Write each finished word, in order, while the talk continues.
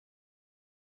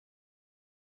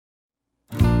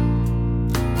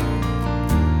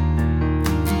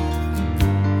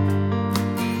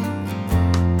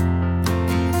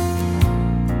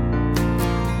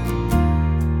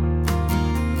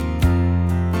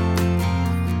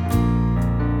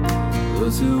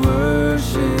Those who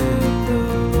worship the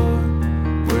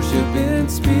Lord worship in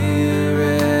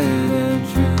spirit and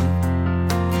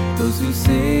truth. Those who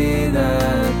say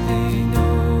that they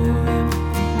know Him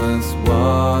must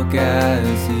walk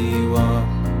as He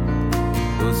walked.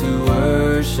 Those who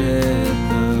worship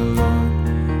the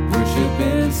Lord worship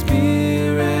in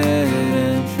spirit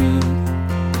and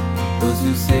truth. Those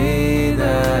who say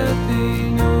that they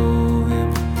know Him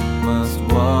must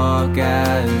walk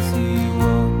as He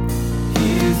walked. He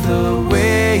is the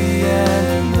way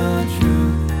and the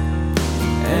truth,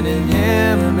 and in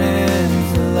Him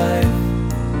is the life.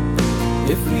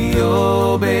 If we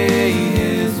obey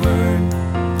His word,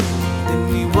 then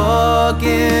we walk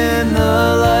in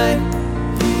the light.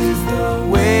 He is the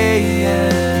way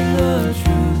and the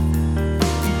truth,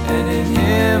 and in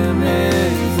Him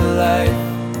is the life.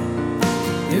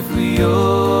 If we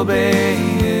obey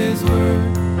His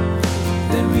word,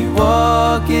 then we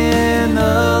walk in the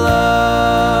light.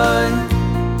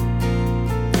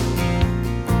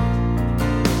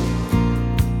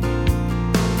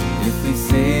 If we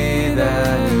say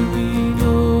that we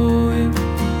know Him,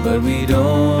 but we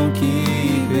don't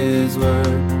keep His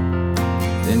word,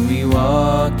 then we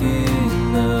walk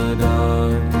in the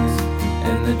darkness,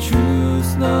 and the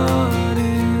truth's not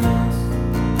in us.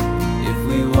 If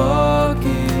we walk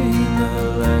in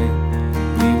the light,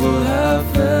 we will have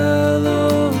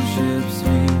fellowship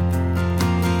sweet,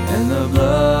 and the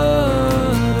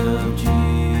blood of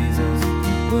Jesus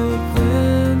will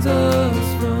cleanse us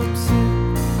from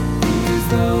sin. He is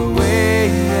the way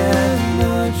and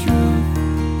the truth,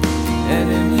 and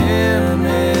in Him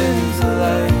is the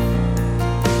life.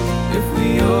 If we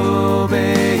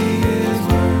obey His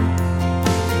word,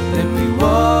 then we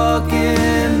walk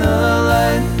in the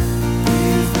light. He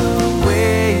is the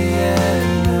way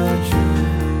and the truth,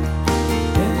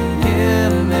 and in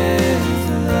Him is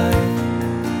the life.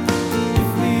 If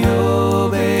we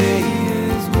obey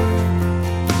His word,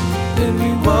 then we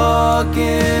walk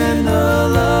in the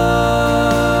light.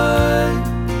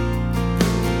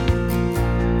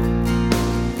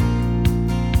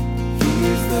 He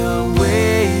is the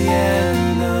way and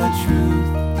the truth,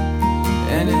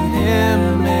 and in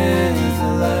Him is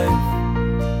the life.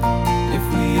 If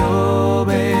we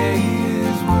obey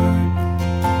His word,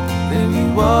 then we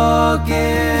walk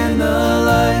in the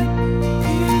light.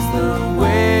 He is the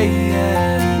way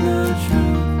and the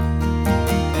truth,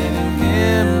 and in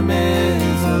Him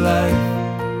is the life.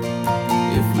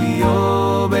 If we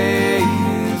obey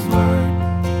His word,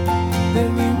 then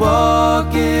we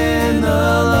walk in the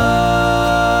light.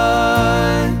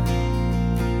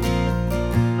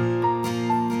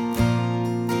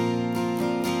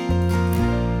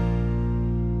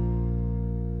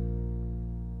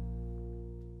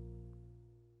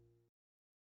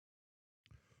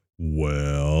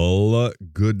 Well,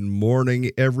 good morning,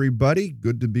 everybody.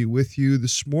 Good to be with you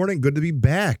this morning. Good to be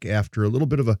back after a little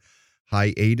bit of a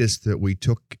hiatus that we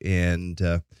took and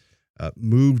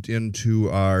moved into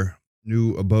our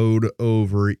new abode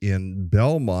over in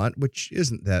Belmont, which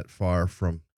isn't that far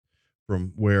from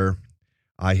where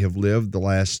I have lived the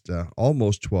last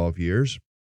almost 12 years.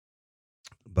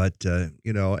 But,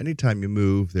 anytime you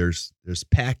move, there's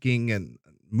packing and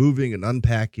moving and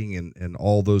unpacking and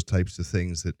all those types of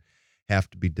things that have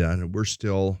to be done. And we're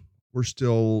still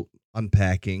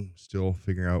unpacking, still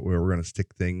figuring out where we're going to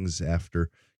stick things after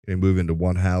move into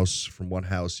one house, from one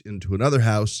house into another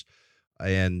house,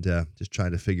 and just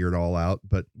trying to figure it all out.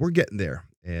 But we're getting there,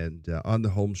 and on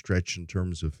the home stretch in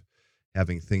terms of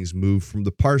having things move from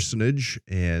the parsonage,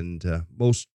 and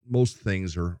most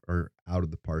things are out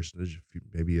of the parsonage.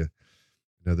 Maybe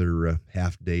another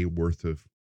half day worth of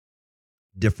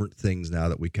different things now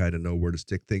that we kind of know where to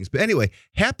stick things. But anyway,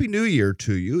 Happy New Year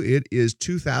to you. It is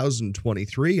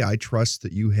 2023. I trust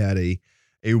that you had a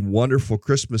wonderful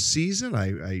Christmas season.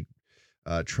 I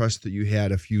trust that you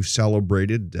had a few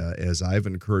celebrated, as I've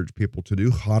encouraged people to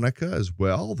do, Hanukkah as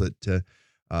well, that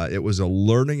it was a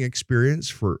learning experience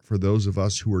for those of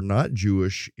us who are not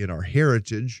Jewish in our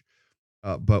heritage,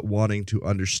 but wanting to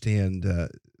understand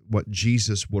what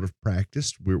Jesus would have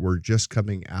practiced. We're just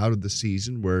coming out of the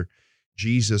season where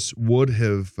Jesus would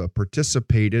have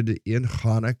participated in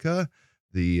Hanukkah,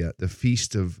 the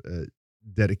feast of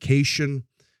dedication,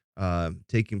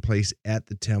 taking place at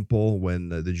the temple when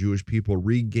the Jewish people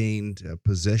regained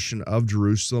possession of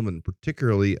Jerusalem, and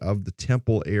particularly of the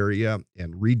temple area,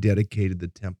 and rededicated the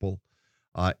temple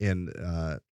and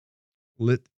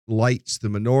lit lights, the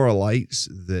menorah lights,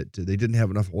 that they didn't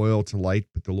have enough oil to light,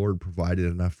 but the Lord provided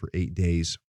enough for 8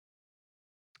 days.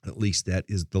 At least that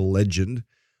is the legend,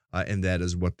 and that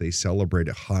is what they celebrate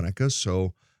at Hanukkah.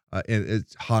 So And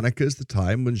Hanukkah is the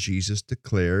time when Jesus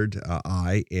declared,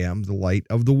 "I am the light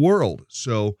of the world."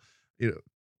 So, you know,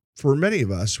 for many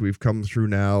of us, we've come through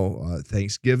now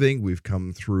Thanksgiving, we've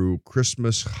come through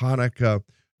Christmas, Hanukkah,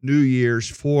 New Year's,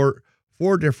 four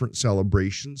different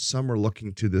celebrations. Some are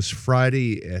looking to this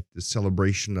Friday at the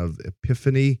celebration of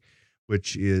Epiphany,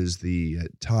 which is the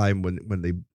time when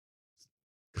they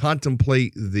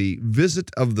contemplate the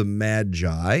visit of the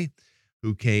Magi,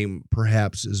 who came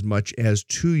perhaps as much as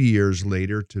 2 years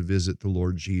later to visit the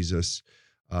Lord Jesus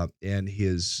and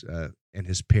his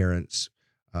parents.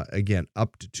 Again,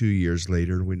 up to 2 years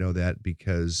later, and we know that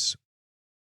because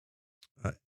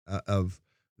uh, of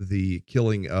the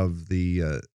killing of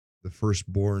the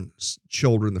firstborn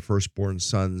children, the firstborn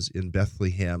sons in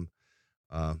Bethlehem.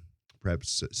 Uh,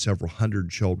 Perhaps several hundred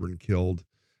children killed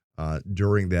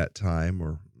during that time,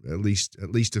 or at least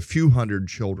a few hundred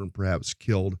children perhaps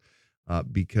killed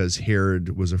because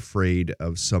Herod was afraid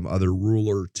of some other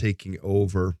ruler taking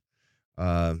over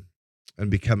uh,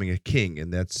 and becoming a king,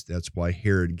 and that's why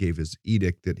Herod gave his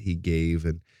edict that he gave,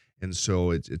 and so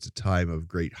it's a time of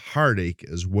great heartache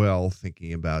as well,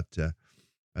 thinking about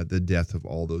the death of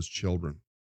all those children.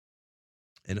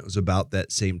 And it was about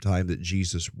that same time that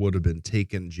Jesus would have been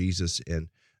taken. Jesus and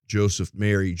Joseph and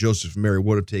Mary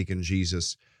would have taken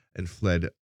Jesus and fled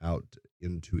out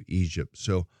into Egypt.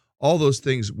 So all those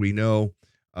things we know,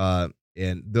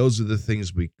 and those are the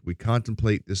things we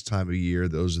contemplate this time of year.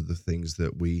 Those are the things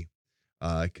that we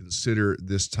consider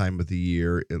this time of the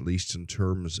year, at least in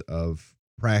terms of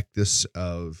practice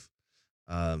of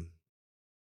um,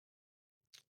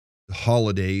 the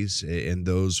holidays and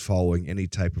those following any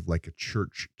type of like a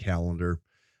church calendar.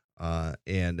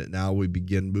 And now we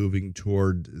begin moving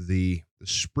toward the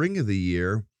spring of the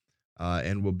year,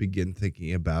 and we'll begin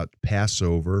thinking about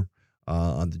Passover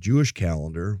on the Jewish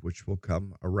calendar, which will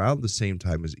come around the same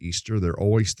time as Easter. They're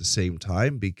always the same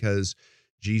time because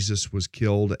Jesus was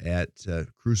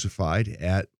crucified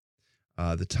at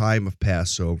the time of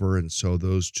Passover, and so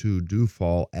those two do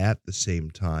fall at the same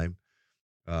time.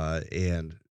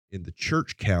 And in the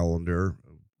church calendar,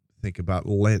 think about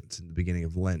Lent and the beginning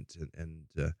of Lent, and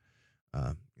the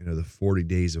 40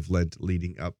 days of Lent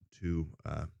leading up to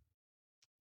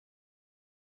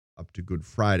Good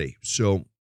Friday. So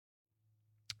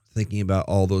thinking about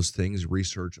all those things,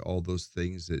 research all those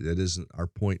things, that isn't our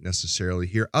point necessarily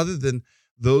here, other than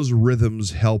those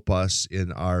rhythms help us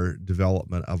in our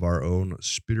development of our own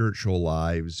spiritual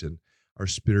lives and our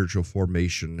spiritual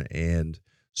formation. And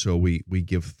so we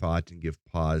give thought and give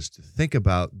pause to think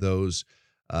about those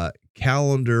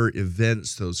calendar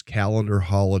events, those calendar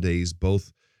holidays.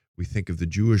 Both we think of the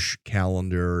Jewish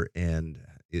calendar and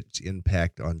its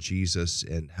impact on Jesus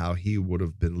and how he would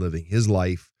have been living his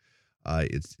life.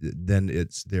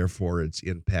 It's therefore its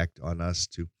impact on us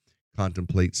to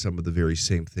contemplate some of the very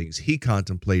same things he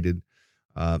contemplated.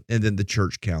 And then the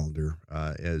church calendar,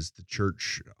 as the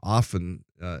church often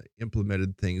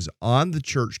implemented things on the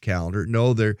church calendar.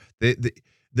 No, they're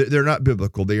not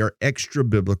biblical. They are extra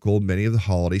biblical. Many of the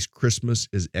holidays, Christmas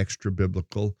is extra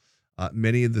biblical.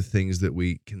 Many of the things that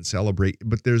we can celebrate,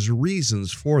 but there's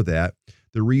reasons for that.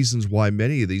 The reasons why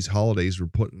many of these holidays were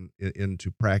put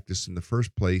into practice in the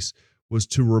first place was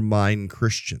to remind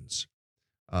Christians,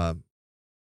 of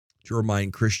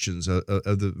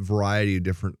the variety of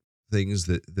different things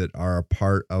that are a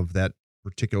part of that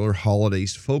particular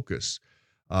holiday's focus,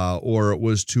 or it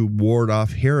was to ward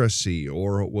off heresy,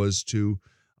 or it was to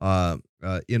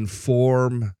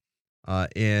inform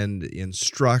and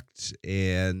instruct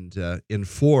and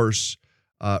enforce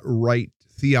right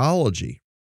theology.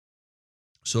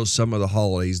 So some of the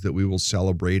holidays that we will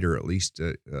celebrate, or at least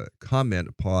comment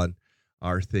upon,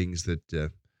 are things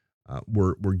that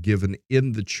were given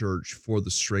in the church for the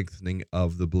strengthening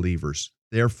of the believers.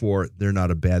 Therefore, they're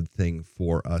not a bad thing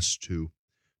for us to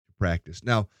practice.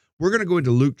 Now, we're going to go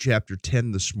into Luke chapter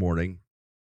 10 this morning.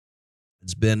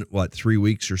 It's been, 3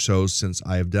 weeks or so since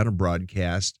I have done a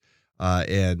broadcast,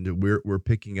 and we're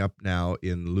picking up now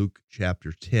in Luke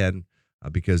chapter 10,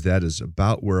 because that is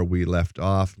about where we left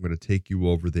off. I'm going to take you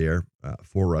over there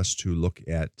for us to look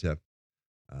at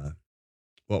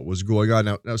what was going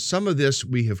on. Now, some of this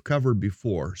we have covered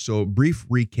before. So, brief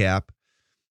recap: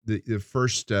 the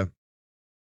first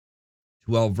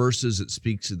 12 verses, it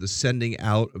speaks of the sending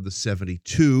out of the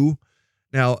 72.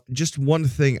 Now, just one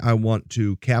thing I want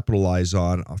to capitalize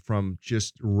on from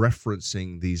just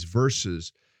referencing these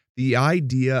verses: the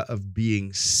idea of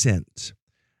being sent.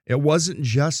 It wasn't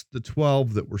just the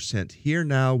 12 that were sent. Here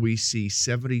now we see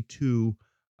 72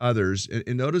 others.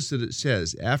 And notice that it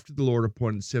says, after the Lord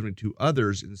appointed 72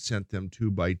 others and sent them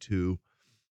two by two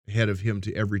ahead of him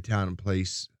to every town and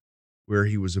place where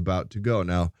he was about to go.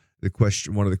 Now,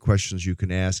 one of the questions you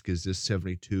can ask is this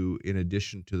 72 in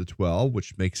addition to the 12,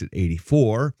 which makes it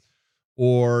 84,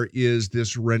 or is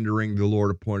this rendering the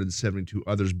Lord appointed 72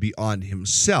 others beyond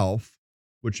himself,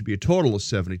 which would be a total of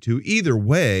 72? Either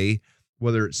way,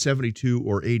 whether it's 72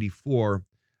 or 84,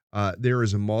 there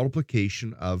is a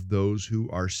multiplication of those who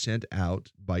are sent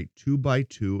out by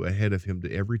two ahead of him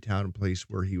to every town and place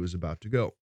where he was about to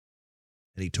go.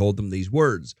 And he told them these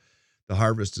words: the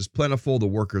harvest is plentiful, the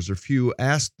workers are few.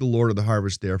 Ask the Lord of the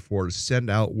harvest, therefore, to send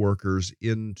out workers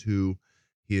into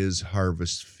his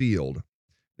harvest field.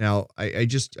 Now,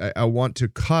 I want to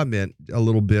comment a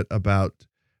little bit about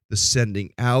the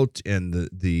sending out and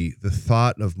the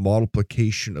thought of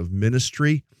multiplication of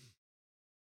ministry.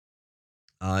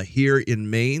 Here in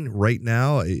Maine right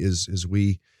now, as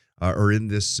we are in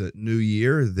this new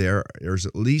year, there's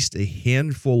at least a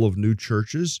handful of new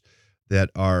churches that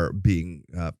are being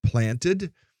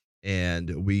planted,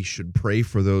 and we should pray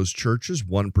for those churches.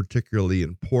 One particularly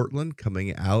in Portland,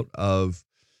 coming out of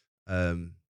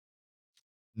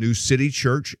New City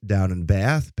Church down in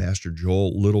Bath, Pastor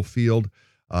Joel Littlefield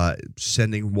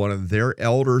sending one of their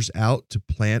elders out to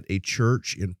plant a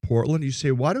church in Portland. You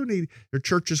say, why do we need their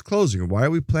churches closing? Why are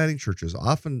we planting churches?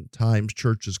 Oftentimes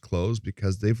churches close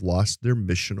because they've lost their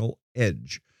missional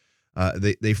edge.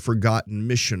 They've forgotten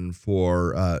mission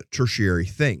for tertiary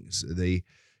things.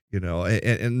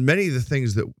 And many of the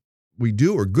things that we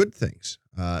do are good things,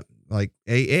 like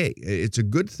AA. It's a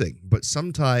good thing, but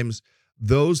sometimes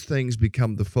those things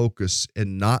become the focus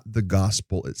and not the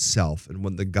gospel itself. And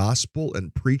when the gospel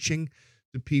and preaching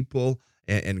to people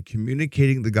and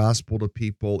communicating the gospel to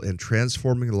people and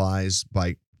transforming lives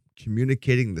by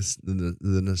communicating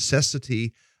the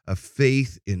necessity of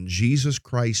faith in Jesus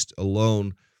Christ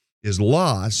alone is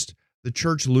lost, the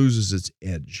church loses its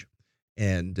edge.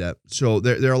 And so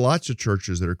there are lots of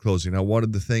churches that are closing. Now, one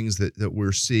of the things that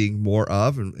we're seeing more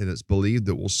of, and it's believed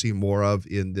that we'll see more of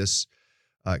in this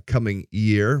coming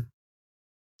year,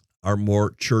 are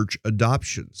more church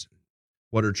adoptions.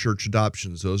 What are church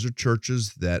adoptions? Those are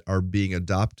churches that are being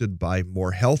adopted by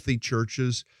more healthy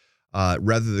churches.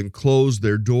 Rather than close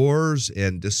their doors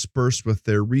and disperse with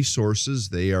their resources,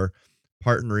 they are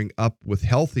partnering up with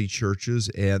healthy churches,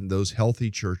 and those healthy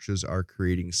churches are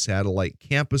creating satellite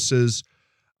campuses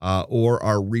or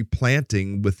are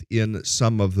replanting within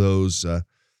some of those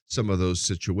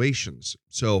situations.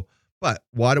 But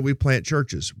why do we plant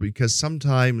churches? Because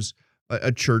sometimes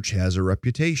a church has a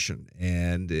reputation,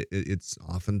 and it's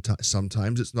often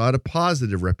sometimes it's not a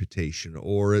positive reputation,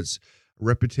 or it's a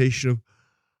reputation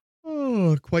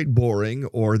of quite boring,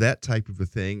 or that type of a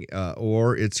thing,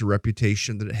 or it's a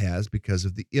reputation that it has because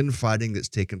of the infighting that's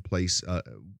taken place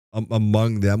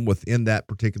among them within that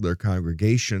particular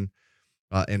congregation,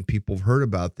 and people have heard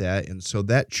about that, and so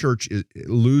that church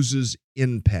loses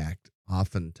impact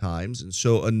oftentimes. And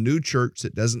so a new church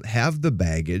that doesn't have the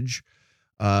baggage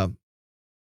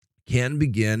can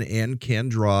begin and can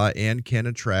draw and can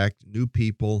attract new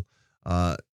people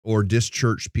or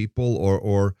dischurched people,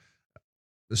 or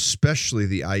especially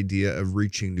the idea of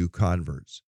reaching new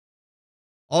converts.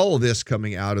 All of this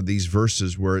coming out of these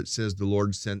verses where it says the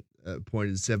Lord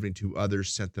appointed 72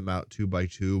 others, sent them out two by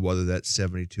two, whether that's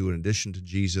 72 in addition to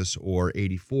Jesus or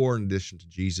 84 in addition to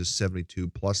Jesus, 72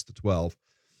 plus the 12.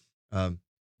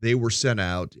 They were sent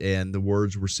out, and the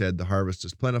words were said, the harvest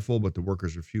is plentiful, but the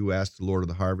workers are few. Ask the Lord of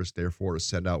the harvest, therefore, to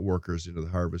send out workers into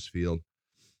the harvest field.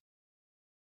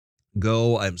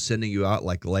 Go, I'm sending you out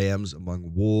like lambs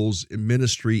among wolves.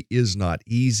 Ministry is not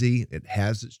easy. It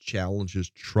has its challenges.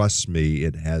 Trust me,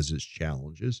 it has its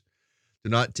challenges.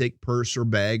 Do not take purse or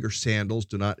bag or sandals.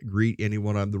 Do not greet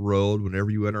anyone on the road.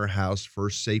 Whenever you enter a house,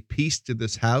 first say, peace to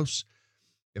this house.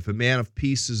 If a man of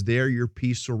peace is there, your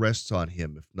peace will rest on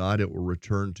him. If not, it will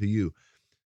return to you.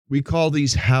 We call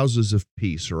these houses of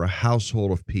peace, or a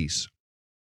household of peace.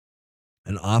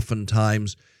 And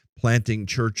oftentimes, planting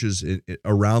churches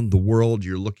around the world,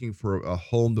 you're looking for a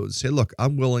home that would say, look,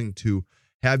 I'm willing to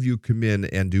have you come in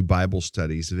and do Bible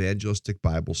studies, evangelistic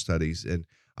Bible studies, and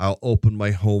I'll open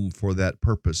my home for that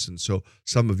purpose. And so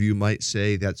some of you might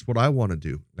say, that's what I want to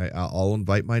do. I'll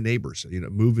invite my neighbors.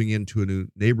 Moving into a new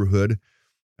neighborhood,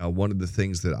 one of the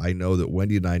things that I know that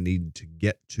Wendy and I need to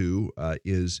get to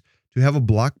is to have a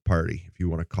block party, if you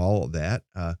want to call it that,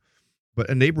 but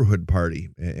a neighborhood party,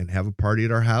 and have a party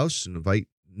at our house and invite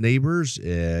neighbors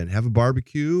and have a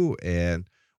barbecue. And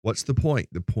what's the point?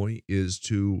 The point is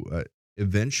to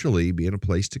eventually be in a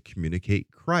place to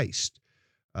communicate Christ.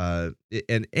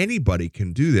 And anybody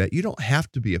can do that. You don't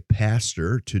have to be a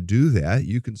pastor to do that.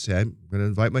 You can say, I'm going to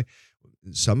invite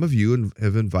some of you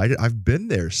have invited, I've been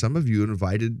there. Some of you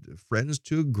invited friends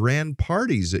to grand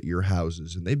parties at your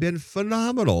houses, and they've been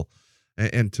phenomenal.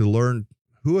 And to learn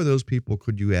who of those people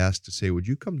could you ask to say, would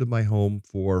you come to my home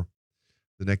for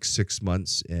the next 6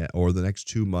 months or the next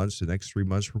 2 months, the next 3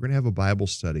 months? We're going to have a Bible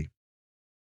study.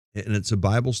 And it's a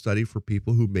Bible study for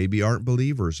people who maybe aren't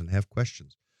believers and have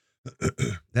questions.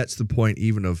 That's the point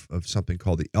even of something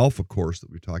called the Alpha Course that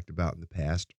we've talked about in the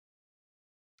past,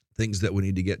 things that we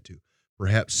need to get to.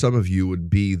 Perhaps some of you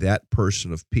would be that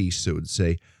person of peace that would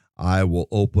say, I will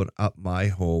open up my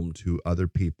home to other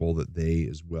people that they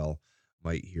as well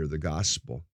might hear the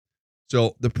gospel.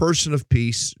 So the person of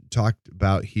peace talked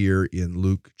about here in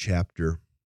Luke chapter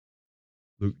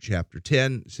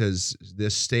 10 says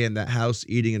this, stay in that house,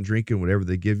 eating and drinking whatever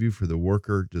they give you, for the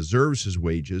worker deserves his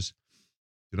wages.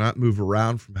 Do not move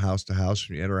around from house to house.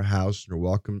 When you enter a house, you're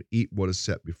welcome to eat what is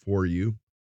set before you.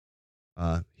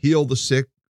 Heal the sick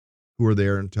who are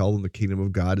there and tell them the kingdom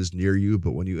of God is near you.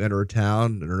 But when you enter a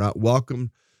town and are not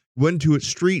welcome, go into its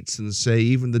streets and say,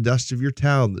 even the dust of your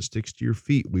town that sticks to your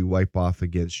feet, we wipe off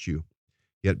against you.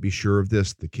 Yet be sure of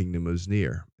this, the kingdom is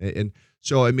near. And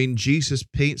so, I mean, Jesus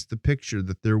paints the picture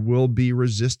that there will be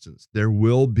resistance. There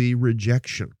will be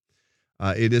rejection.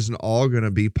 It isn't all going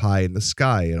to be pie in the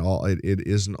sky. It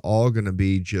isn't all going to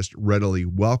be just readily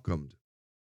welcomed.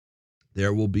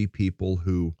 There will be people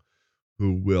who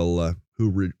will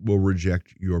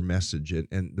reject your message,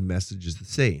 and the message is the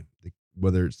same.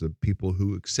 Whether it's the people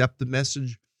who accept the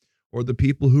message or the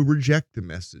people who reject the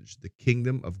message, the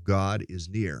kingdom of God is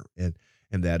near, and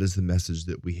that is the message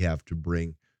that we have to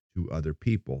bring to other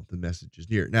people. The message is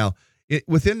near. Now,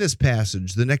 within this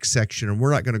passage, the next section, and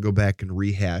we're not going to go back and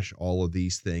rehash all of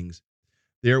these things,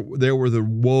 there were the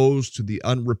woes to the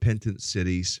unrepentant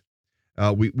cities.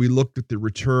 We looked at the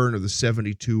return of the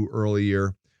 72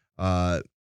 earlier,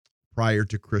 prior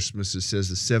to Christmas. It says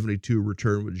the 72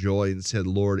 returned with joy and said,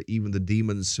 Lord, even the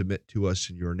demons submit to us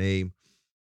in your name.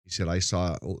 He said, I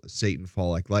saw Satan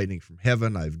fall like lightning from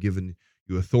heaven. I've given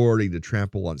you authority to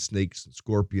trample on snakes and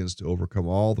scorpions, to overcome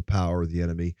all the power of the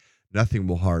enemy. Nothing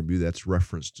will harm you. That's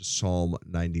reference to Psalm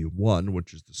 91,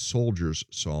 which is the soldier's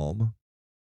psalm.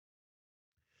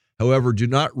 However, do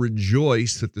not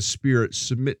rejoice that the spirits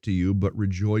submit to you, but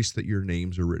rejoice that your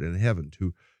names are written in heaven.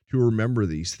 To remember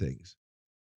these things,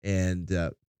 and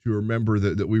to remember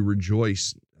that we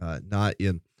rejoice not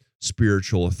in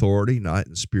spiritual authority, not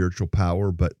in spiritual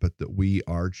power, but that we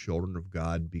are children of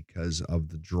God because of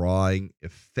the drawing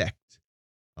effect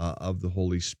of the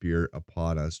Holy Spirit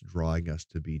upon us, drawing us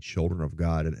to be children of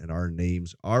God, and our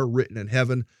names are written in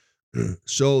heaven,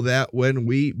 so that when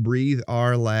we breathe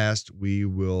our last, we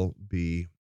will be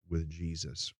with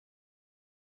Jesus.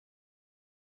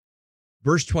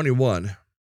 Verse 21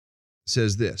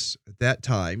 says this, at that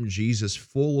time, Jesus,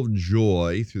 full of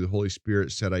joy through the Holy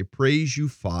Spirit, said, I praise you,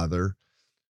 Father,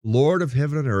 Lord of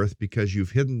heaven and earth, because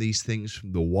you've hidden these things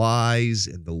from the wise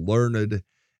and the learned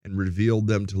and revealed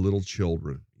them to little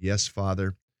children. Yes,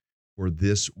 Father, for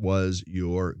this was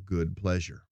your good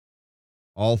pleasure.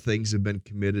 All things have been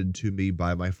committed to me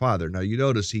by my Father. Now, you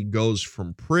notice he goes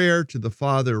from prayer to the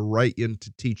Father right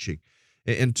into teaching.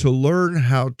 And to learn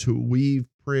how to weave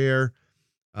prayer,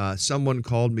 someone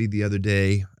called me the other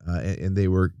day, and they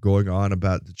were going on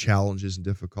about the challenges and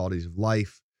difficulties of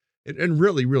life, and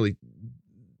really, really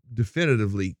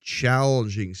definitively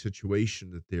challenging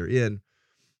situation that they're in.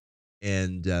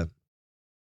 And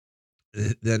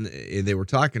then they were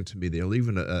talking to me. They're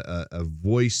leaving a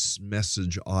voice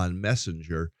message on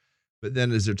Messenger. But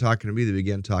then as they're talking to me, they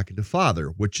began talking to Father,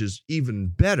 which is even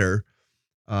better.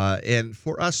 And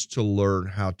for us to learn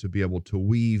how to be able to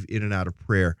weave in and out of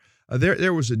prayer.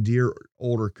 There was a dear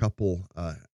older couple.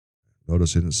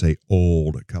 Notice I didn't say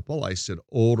old couple. I said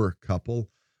older couple.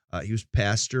 He was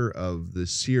pastor of the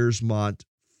Searsport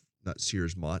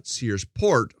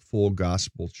Full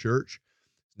Gospel Church.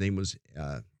 His name was,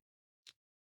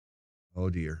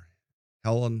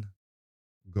 Helen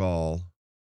Gall.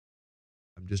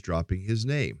 I'm just dropping his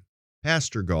name,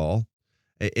 Pastor Gall.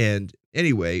 And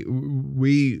anyway,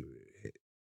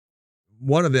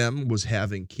 one of them was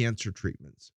having cancer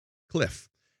treatments, Cliff.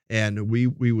 And we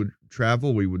would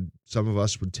travel. Some of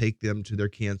us would take them to their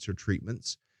cancer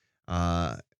treatments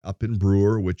up in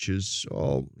Brewer, which is,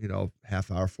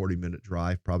 half hour, 40-minute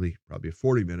drive, probably a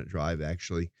 40-minute drive,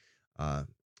 actually,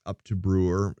 up to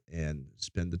Brewer, and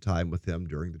spend the time with them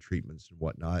during the treatments and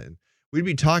whatnot. And we'd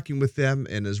be talking with them.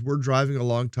 And as we're driving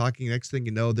along, talking, next thing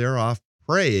you know, they're off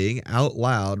praying out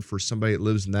loud for somebody that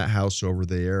lives in that house over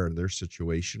there and their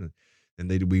situation. And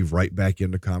they'd weave right back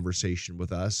into conversation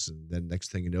with us. And then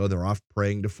next thing you know, they're off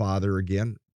praying to Father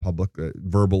again,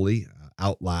 verbally,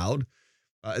 out loud.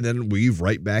 And then weave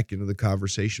right back into the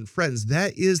conversation. Friends,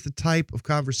 that is the type of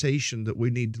conversation that we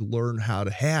need to learn how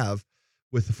to have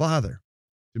with the Father,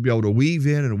 to be able to weave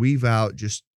in and weave out.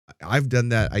 I've done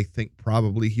that, I think,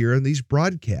 probably here in these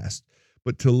broadcasts,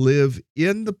 but to live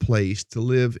in the place, to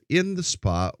live in the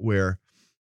spot where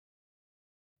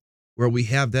we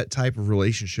have that type of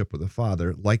relationship with the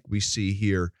Father, like we see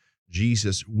here,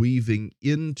 Jesus weaving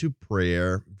into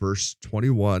prayer, verse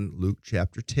 21, Luke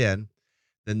chapter 10.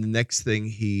 Then the next thing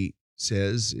he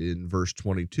says in verse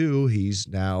 22, he's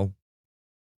now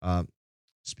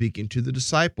speaking to the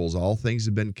disciples. All things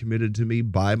have been committed to me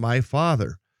by my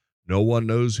Father. No one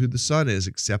knows who the Son is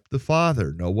except the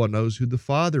Father. No one knows who the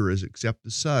Father is except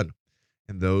the Son,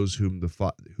 and those whom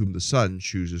the Son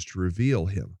chooses to reveal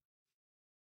him.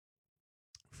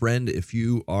 Friend, if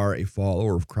you are a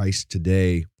follower of Christ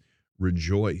today,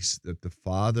 rejoice that the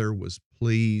Father was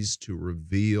pleased to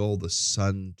reveal the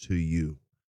Son to you.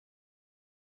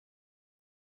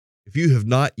 If you have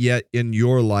not yet in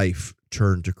your life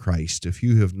turned to Christ, if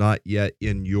you have not yet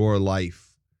in your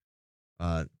life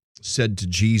said to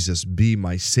Jesus, be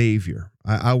my Savior,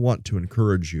 I want to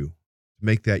encourage you to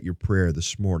make that your prayer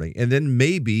this morning. And then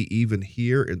maybe even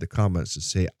here in the comments to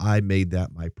say, I made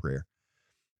that my prayer.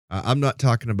 I'm not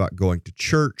talking about going to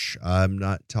church. I'm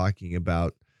not talking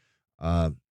about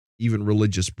even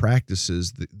religious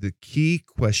practices. The key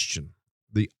question,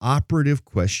 the operative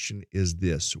question is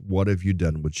this: what have you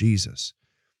done with Jesus?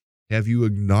 Have you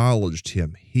acknowledged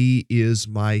him? He is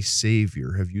my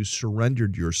Savior. Have you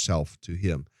surrendered yourself to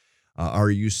him?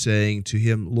 Are you saying to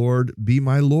him, Lord, be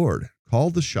my Lord? Call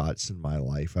the shots in my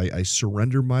life. I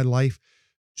surrender my life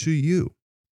to you.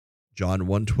 John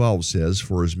 1:12 says,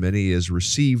 for as many as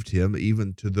received him,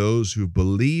 even to those who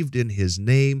believed in his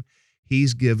name,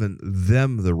 he's given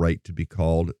them the right to be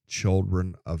called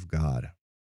children of God.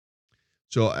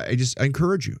 So I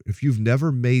encourage you, if you've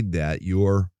never made that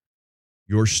your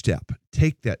step,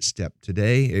 take that step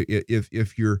today.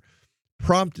 If you're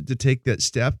prompted to take that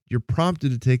step, you're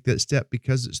prompted to take that step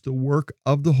because it's the work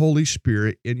of the Holy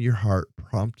Spirit in your heart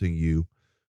prompting you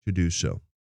to do so.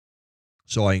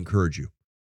 So I encourage you,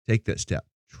 take that step,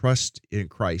 trust in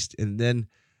Christ, and then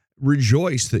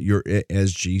rejoice that you're,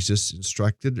 as Jesus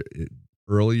instructed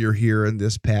earlier here in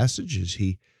this passage, as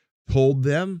he told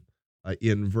them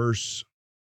in verse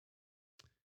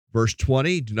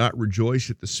 20, do not rejoice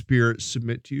that the spirits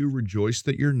submit to you. Rejoice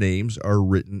that your names are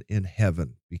written in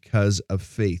heaven because of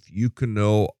faith. You can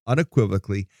know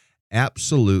unequivocally,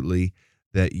 absolutely,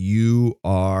 that you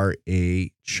are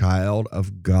a child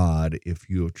of God if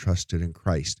you have trusted in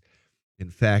Christ. In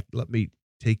fact, let me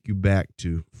take you back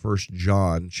to 1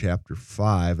 John chapter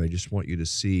 5. I just want you to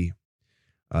see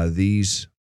these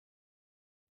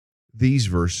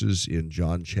verses in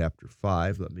John chapter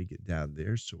 5. Let me get down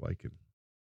there so I can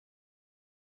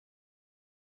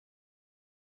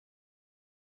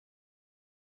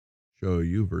show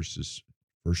you verses.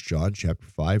 1 John chapter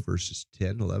 5, verses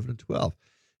 10, 11, and 12.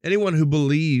 Anyone who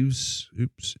believes,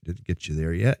 didn't get you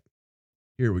there yet.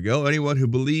 Here we go. Anyone who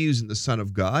believes in the Son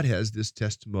of God has this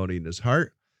testimony in his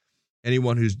heart.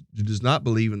 Anyone who does not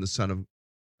believe in the Son of,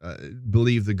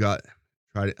 believe the God,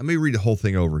 let me read the whole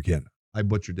thing over again. I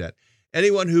butchered that.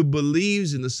 Anyone who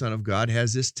believes in the Son of God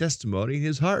has this testimony in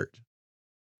his heart.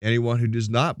 Anyone who does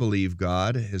not believe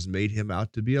God has made him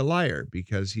out to be a liar,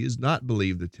 because he has not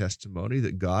believed the testimony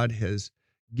that God has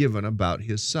given about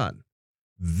his Son.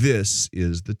 This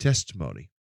is the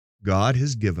testimony. God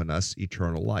has given us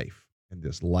eternal life, and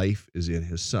this life is in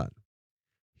his Son.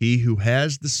 He who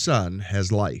has the Son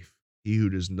has life. He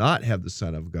who does not have the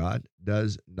Son of God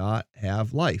does not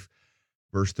have life.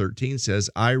 Verse 13 says,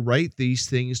 I write these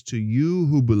things to you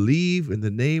who believe in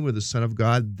the name of the Son of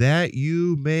God, that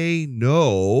you may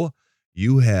know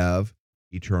you have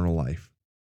eternal life.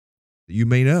 That you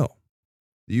may know.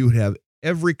 That you have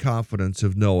every confidence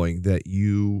of knowing that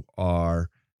you are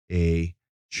a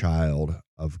child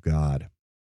of God.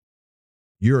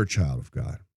 You're a child of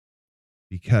God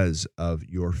because of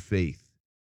your faith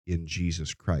in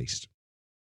Jesus Christ.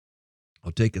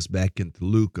 I'll take us back into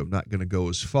Luke. I'm not going to go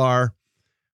as far.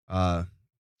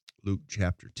 Luke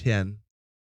chapter 10.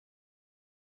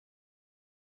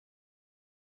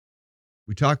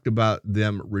 We talked about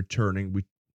them returning with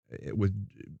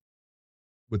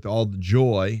all the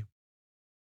joy.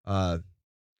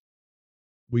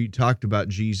 We talked about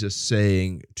Jesus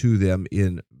saying to them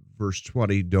in verse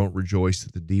 20, don't rejoice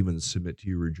that the demons submit to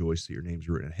you, rejoice that your names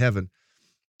are written in heaven.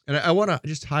 And I want to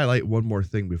just highlight one more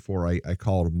thing before I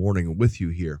call it a morning with you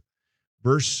here.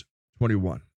 Verse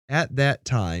 21. At that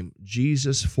time,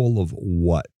 Jesus full of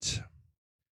what?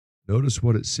 Notice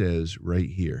what it says right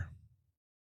here.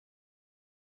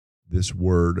 this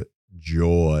word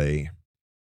joy.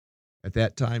 At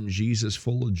that time, Jesus,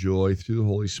 full of joy through the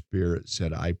Holy Spirit,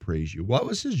 said, I praise you. What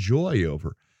was his joy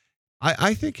over?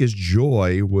 I think his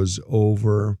joy was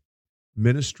over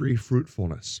ministry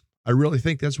fruitfulness. I really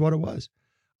think that's what it was.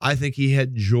 I think he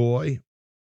had joy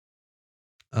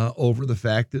over the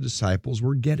fact the disciples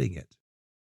were getting it.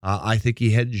 I think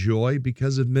he had joy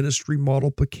because of ministry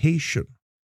multiplication.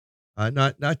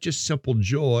 Not just simple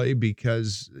joy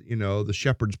because, the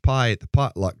shepherd's pie at the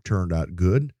potluck turned out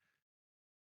good.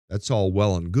 That's all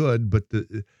well and good, but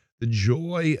the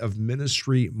joy of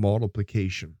ministry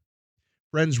multiplication.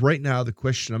 Friends, right now, the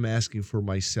question I'm asking for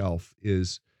myself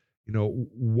is,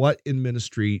 what in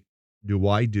ministry do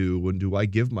I do and do I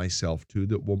give myself to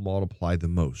that will multiply the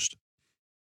most?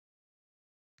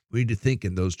 We need to think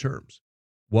in those terms.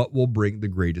 What will bring the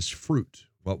greatest fruit?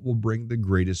 What will bring the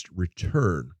greatest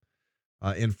return?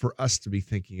 And for us to be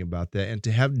thinking about that and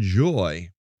to have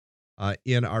joy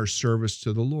in our service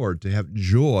to the Lord, to have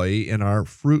joy in our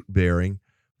fruit bearing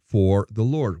for the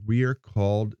Lord. We are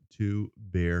called to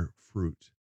bear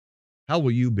fruit. How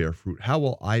will you bear fruit? How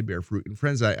will I bear fruit? And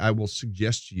friends, I will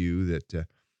suggest to you that,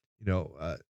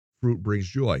 fruit brings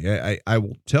joy. I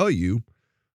will tell you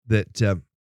that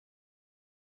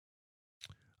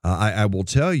I will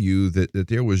tell you that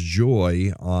there was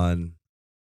joy on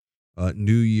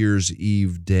New Year's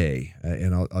Eve day,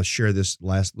 and I'll share this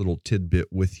last little tidbit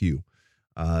with you.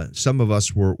 Some of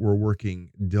us were working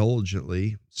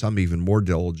diligently, some even more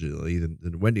diligently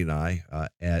than Wendy and I,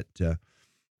 at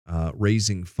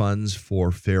raising funds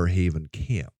for Fairhaven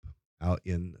Camp out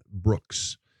in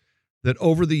Brooks, that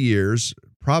over the years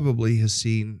probably has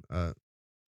seen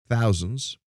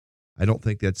thousands. I don't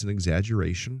think that's an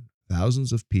exaggeration.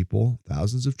 Thousands of people,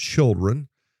 thousands of children, in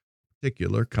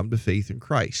particular, come to faith in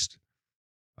Christ,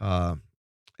 and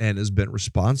has been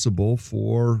responsible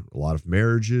for a lot of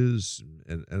marriages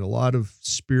and a lot of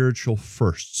spiritual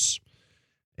firsts.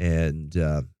 And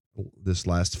this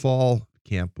last fall,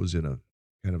 camp was in a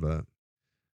kind of a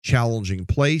challenging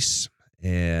place,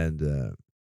 and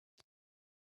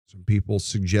some people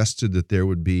suggested that there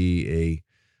would be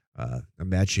a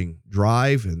matching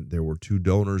drive, and there were two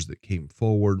donors that came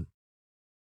forward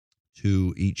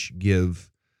to each give,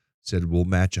 said we'll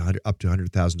match up to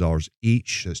 $100,000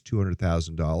 each. That's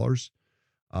 $200,000.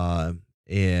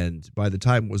 And by the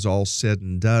time it was all said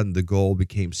and done, the goal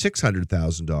became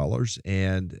 $600,000.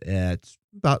 And at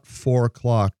about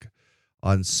 4:00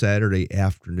 on Saturday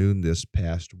afternoon this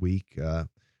past week,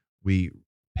 we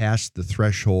passed the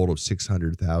threshold of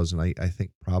 $600,000. I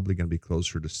think probably going to be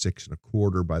closer to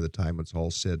 $625,000 by the time it's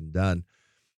all said and done,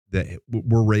 that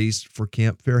were raised for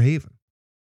Camp Fairhaven.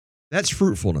 That's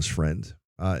fruitfulness, friend.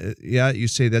 You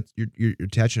say that you're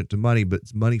attaching it to money, but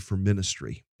it's money for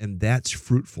ministry, and that's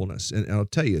fruitfulness. And I'll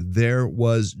tell you, there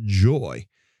was joy.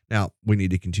 Now, we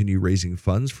need to continue raising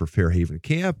funds for Fairhaven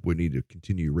Camp. We need to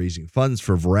continue raising funds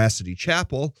for Veracity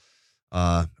Chapel.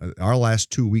 Our last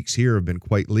 2 weeks here have been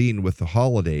quite lean with the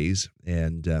holidays,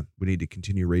 and we need to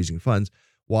continue raising funds.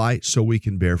 Why? So we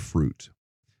can bear fruit.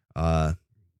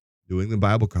 Doing the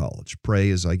Bible college. Pray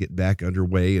as I get back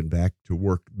underway and back to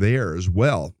work there as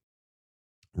well.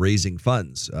 Raising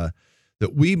funds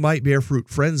that we might bear fruit.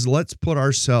 Friends, let's put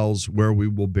ourselves where we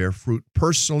will bear fruit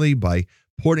personally by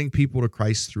pointing people to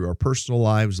Christ through our personal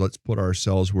lives. Let's put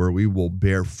ourselves where we will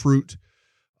bear fruit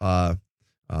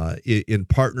in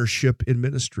partnership in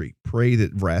ministry. Pray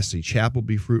that Veracity Chapel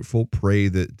be fruitful. Pray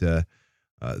that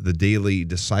the Daily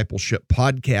Discipleship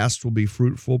podcast will be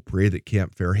fruitful. Pray that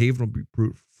Camp Fairhaven will be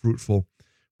fruitful.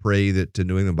 Pray that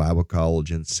New England Bible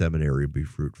College and Seminary will be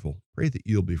fruitful. Pray that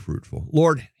you'll be fruitful.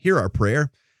 Lord, hear our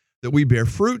prayer, that we bear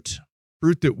fruit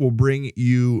that will bring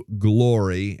you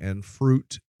glory, and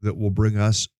fruit that will bring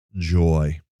us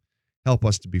joy. Help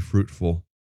us to be fruitful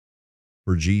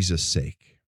for Jesus'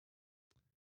 sake.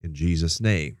 In Jesus'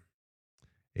 name,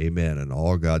 amen. And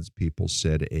all God's people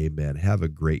said amen. Have a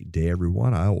great day,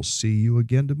 everyone. I will see you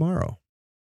again tomorrow.